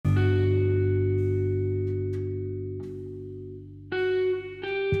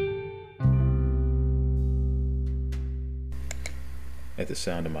At the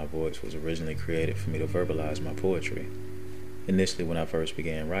Sound of My Voice was originally created for me to verbalize my poetry. Initially, when I first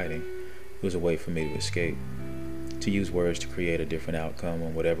began writing, it was a way for me to escape. To use words to create a different outcome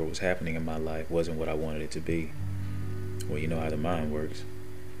when whatever was happening in my life wasn't what I wanted it to be. Well, you know how the mind works.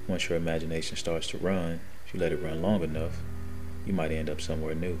 Once your imagination starts to run, if you let it run long enough, you might end up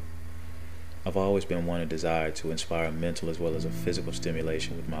somewhere new. I've always been one who desired to inspire mental as well as a physical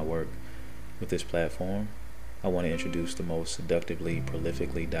stimulation with my work. With this platform, I want to introduce the most seductively,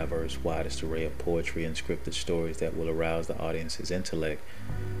 prolifically diverse, widest array of poetry and scripted stories that will arouse the audience's intellect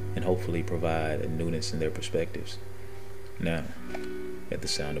and hopefully provide a newness in their perspectives. Now, at the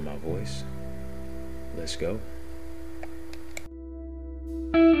sound of my voice, let's go.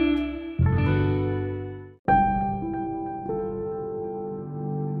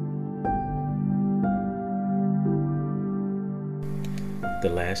 The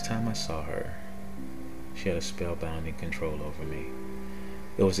last time I saw her, she had a spellbinding control over me.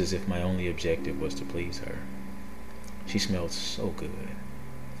 It was as if my only objective was to please her. She smelled so good.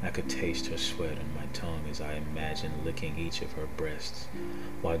 I could taste her sweat on my tongue as I imagined licking each of her breasts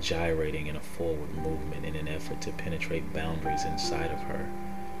while gyrating in a forward movement in an effort to penetrate boundaries inside of her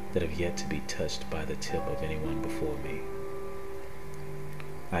that have yet to be touched by the tip of anyone before me.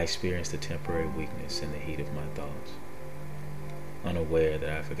 I experienced a temporary weakness in the heat of my thoughts, unaware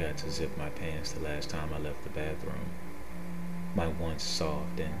that I forgot to zip my pants the last time I left the bathroom. My once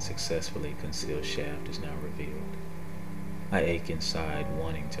soft and successfully concealed shaft is now revealed. I ache inside,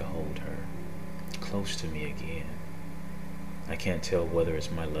 wanting to hold her close to me again. I can't tell whether it's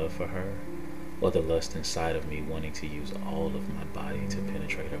my love for her or the lust inside of me wanting to use all of my body to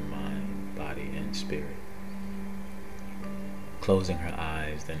penetrate her mind, body, and spirit. Closing her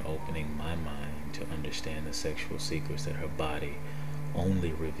eyes, then opening my mind to understand the sexual secrets that her body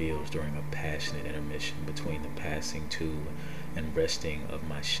only reveals during a passionate intermission between the passing to and resting of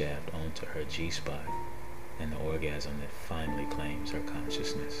my shaft onto her G-spot and the orgasm that finally claims her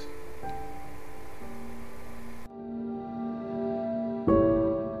consciousness.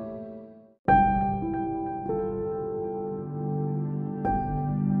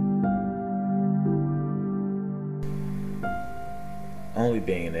 Only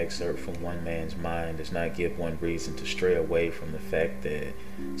being an excerpt from one man's mind does not give one reason to stray away from the fact that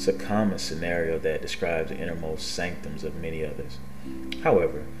it's a common scenario that describes the innermost sanctums of many others.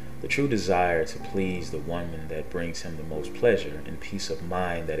 However, the true desire to please the woman that brings him the most pleasure and peace of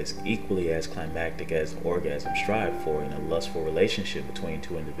mind that is equally as climactic as orgasm strive for in a lustful relationship between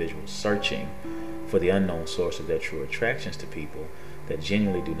two individuals searching for the unknown source of their true attractions to people that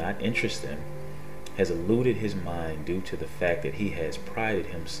genuinely do not interest them has eluded his mind due to the fact that he has prided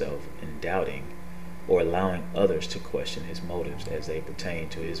himself in doubting or allowing others to question his motives as they pertain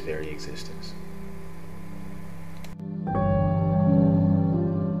to his very existence.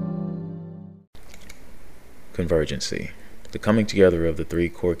 Convergency, the coming together of the three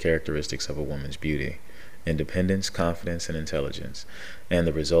core characteristics of a woman's beauty: independence, confidence, and intelligence, and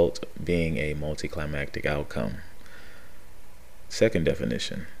the result being a multiclimactic outcome. Second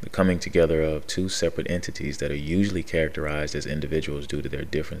definition, the coming together of two separate entities that are usually characterized as individuals due to their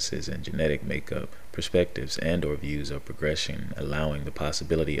differences in genetic makeup, perspectives, and/or views of progression, allowing the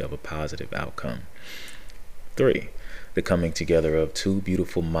possibility of a positive outcome. 3. The coming together of two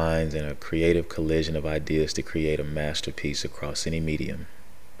beautiful minds in a creative collision of ideas to create a masterpiece across any medium,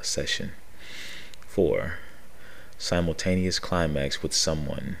 a session. 4. Simultaneous climax with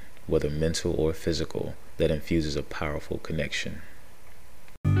someone, whether mental or physical, that infuses a powerful connection.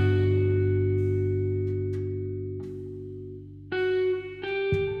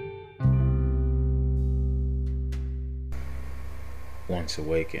 Once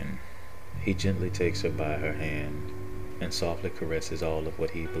awakened, he gently takes her by her hand and softly caresses all of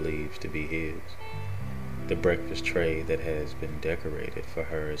what he believes to be his. The breakfast tray that has been decorated for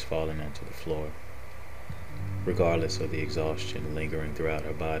her is falling onto the floor. Regardless of the exhaustion lingering throughout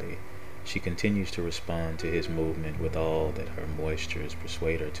her body, she continues to respond to his movement with all that her moistures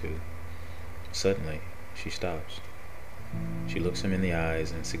persuade her to. Suddenly, she stops. She looks him in the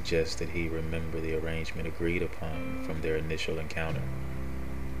eyes and suggests that he remember the arrangement agreed upon from their initial encounter.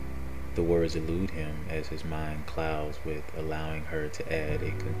 The words elude him as his mind clouds with allowing her to add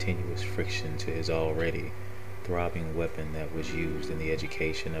a continuous friction to his already throbbing weapon that was used in the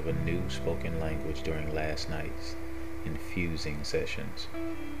education of a new spoken language during last night's infusing sessions.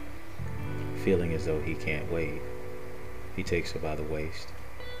 Feeling as though he can't wait, he takes her by the waist,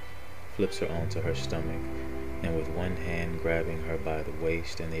 flips her onto her stomach, and with one hand grabbing her by the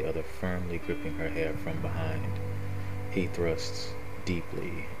waist and the other firmly gripping her hair from behind, he thrusts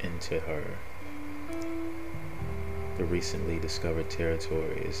deeply into her. The recently discovered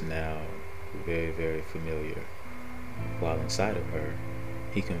territory is now very, very familiar, while inside of her,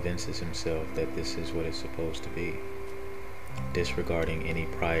 he convinces himself that this is what it's supposed to be, disregarding any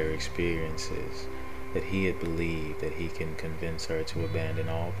prior experiences that he had believed that he can convince her to abandon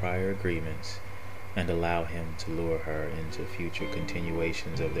all prior agreements and allow him to lure her into future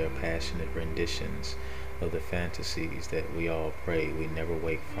continuations of their passionate renditions of the fantasies that we all pray we never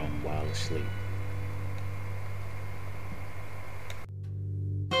wake from while asleep.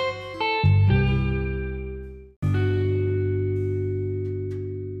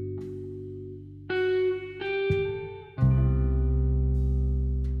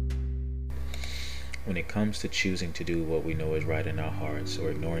 When it comes to choosing to do what we know is right in our hearts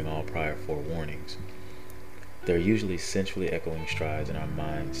or ignoring all prior forewarnings, there are usually sensually echoing strides in our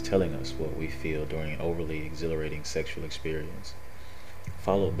minds telling us what we feel during an overly exhilarating sexual experience,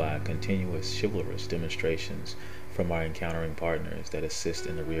 followed by continuous chivalrous demonstrations from our encountering partners that assist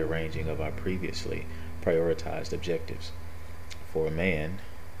in the rearranging of our previously prioritized objectives. For a man,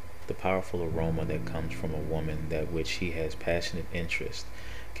 the powerful aroma that comes from a woman that which he has passionate interest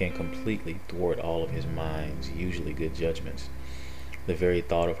can completely thwart all of his mind's usually good judgments. The very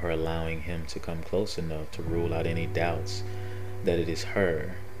thought of her allowing him to come close enough to rule out any doubts that it is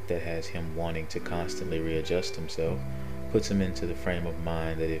her that has him wanting to constantly readjust himself puts him into the frame of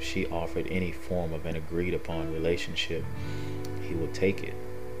mind that if she offered any form of an agreed upon relationship, he will take it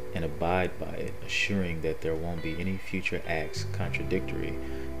and abide by it, assuring that there won't be any future acts contradictory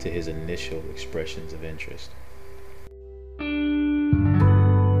to his initial expressions of interest.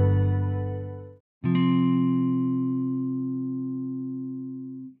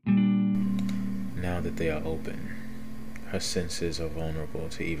 Now that they are open, her senses are vulnerable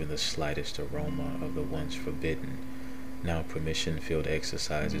to even the slightest aroma of the once forbidden, now permission-filled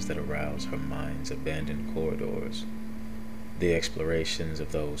exercises that arouse her mind's abandoned corridors. The explorations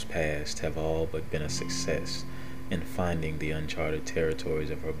of those past have all but been a success in finding the uncharted territories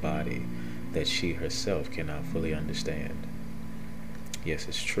of her body that she herself cannot fully understand. Yes,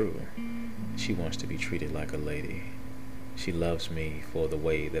 it's true. She wants to be treated like a lady. She loves me for the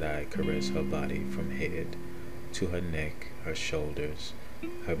way that I caress her body from head to her neck, her shoulders,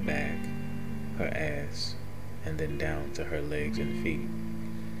 her back, her ass, and then down to her legs and feet.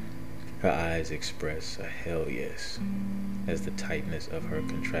 Her eyes express a hell yes, as the tightness of her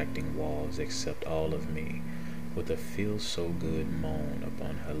contracting walls accept all of me with a feel so good moan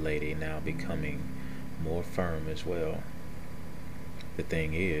upon her lady now becoming more firm as well. The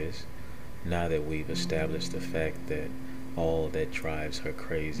thing is, now that we've established the fact that all that drives her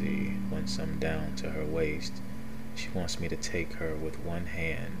crazy once I'm down to her waist, she wants me to take her with one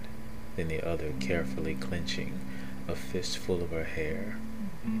hand, then the other carefully clenching a fistful of her hair,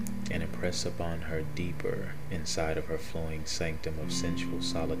 and impress upon her deeper inside of her flowing sanctum of sensual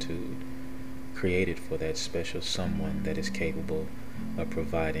solitude, created for that special someone that is capable of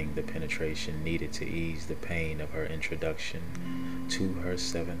providing the penetration needed to ease the pain of her introduction to her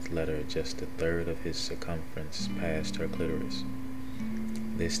seventh letter just a third of his circumference past her clitoris.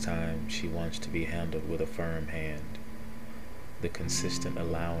 This time she wants to be handled with a firm hand, the consistent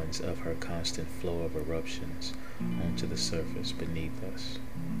allowance of her constant flow of eruptions onto the surface beneath us.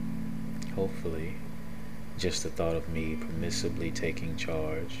 Hopefully, just the thought of me permissibly taking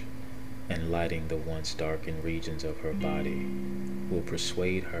charge and lighting the once darkened regions of her body will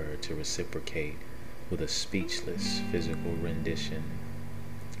persuade her to reciprocate with a speechless physical rendition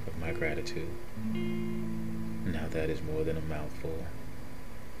of my gratitude. Now that is more than a mouthful,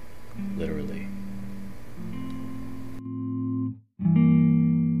 literally.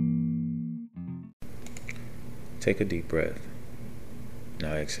 Take a deep breath.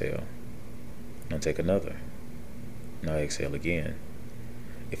 Now exhale. Now take another. Now exhale again.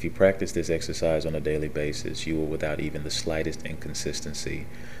 If you practice this exercise on a daily basis, you will, without even the slightest inconsistency,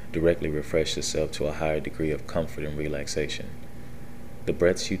 directly refresh yourself to a higher degree of comfort and relaxation. The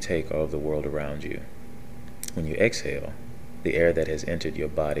breaths you take are of the world around you. When you exhale, the air that has entered your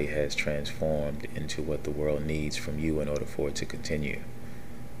body has transformed into what the world needs from you in order for it to continue.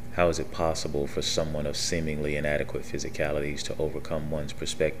 How is it possible for someone of seemingly inadequate physicalities to overcome one's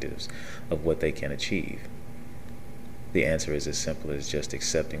perspectives of what they can achieve? The answer is as simple as just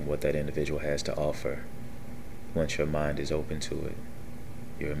accepting what that individual has to offer. Once your mind is open to it,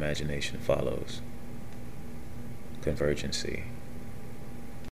 your imagination follows. Convergency.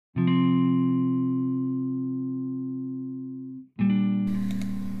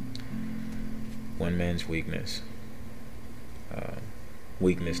 One man's weakness.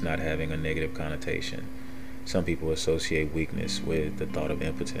 Weakness not having a negative connotation. Some people associate weakness with the thought of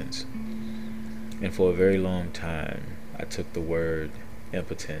impotence. And for a very long time, I took the word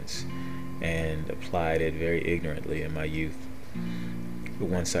impotence and applied it very ignorantly in my youth. But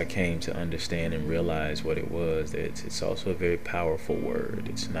once I came to understand and realize what it was, it's also a very powerful word.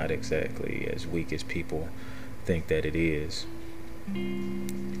 It's not exactly as weak as people think that it is.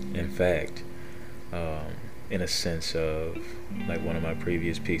 In fact, in a sense of, like one of my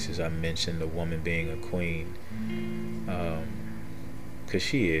previous pieces, I mentioned a woman being a queen, because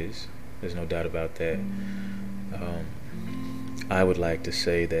she is. There's no doubt about that. I would like to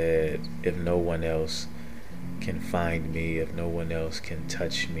say that if no one else can find me, if no one else can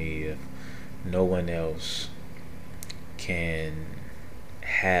touch me, if no one else can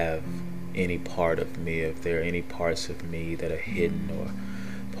have any part of me, if there are any parts of me that are hidden or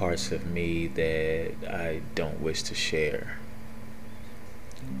parts of me that I don't wish to share,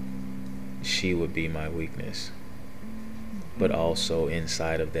 she would be my weakness. But also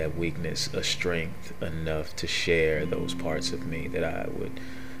inside of that weakness, a strength enough to share those parts of me that I would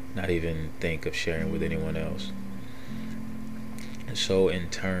not even think of sharing with anyone else. And so in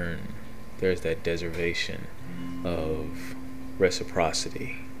turn, there's that deservation of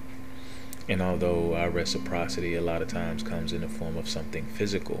reciprocity. And although our reciprocity a lot of times comes in the form of something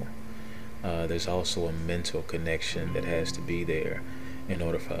physical, there's also a mental connection that has to be there in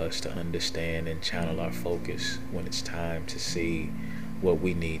order for us to understand and channel our focus when it's time to see what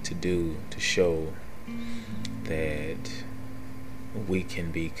we need to do to show that we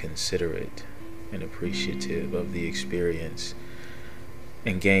can be considerate and appreciative of the experience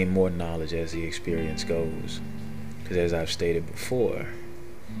and gain more knowledge as the experience goes. Because as I've stated before,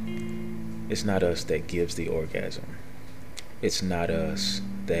 it's not us that gives the orgasm. It's not us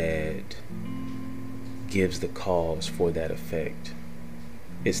that gives the cause for that effect.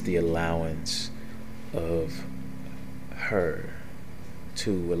 It's the allowance of her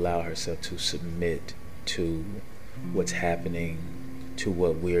to allow herself to submit to what's happening, to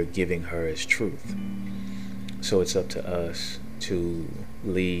what we're giving her as truth. So it's up to us to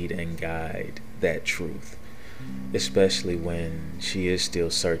lead and guide that truth, especially when she is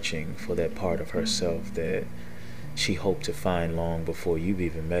still searching for that part of herself that she hoped to find long before you've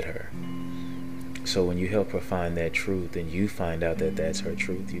even met her. So when you help her find that truth and you find out that that's her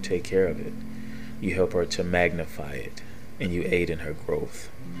truth, you take care of it. You help her to magnify it and you aid in her growth.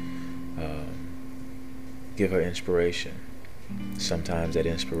 Give her inspiration. Sometimes that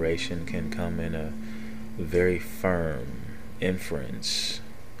inspiration can come in a very firm inference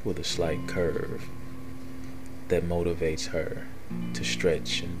with a slight curve that motivates her to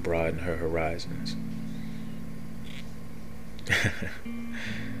stretch and broaden her horizons.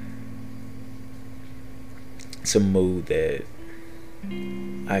 It's a mood that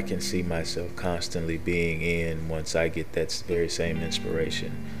I can see myself constantly being in once I get that very same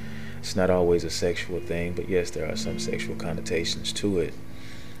inspiration. It's not always a sexual thing, but yes, there are some sexual connotations to it.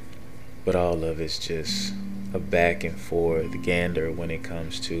 But all of it's just a back and forth gander when it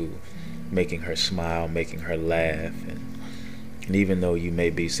comes to making her smile, making her laugh. And even though you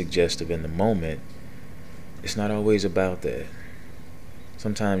may be suggestive in the moment, it's not always about that.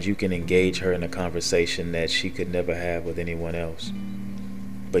 Sometimes you can engage her in a conversation that she could never have with anyone else,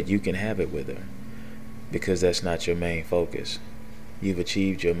 but you can have it with her because that's not your main focus. You've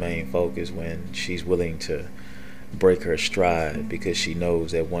achieved your main focus when she's willing to break her stride because she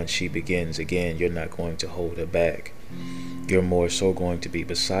knows that once she begins again, you're not going to hold her back. You're more so going to be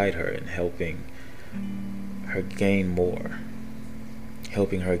beside her and helping her gain more,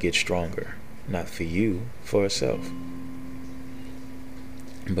 helping her get stronger, not for you, for herself.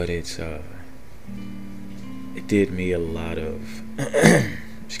 But it did me a lot of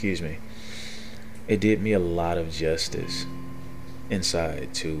excuse me, it did me a lot of justice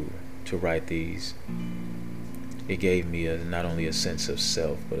inside to write these. It gave me not only a sense of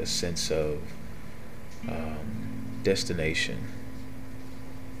self, but a sense of destination,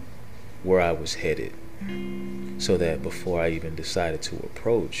 where I was headed, so that before I even decided to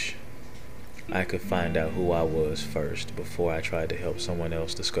approach, I could find out who I was first before I tried to help someone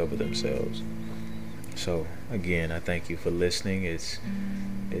else discover themselves. So again, I thank you for listening. It's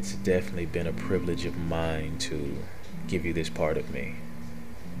definitely been a privilege of mine to give you this part of me.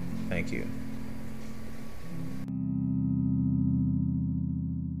 Thank you.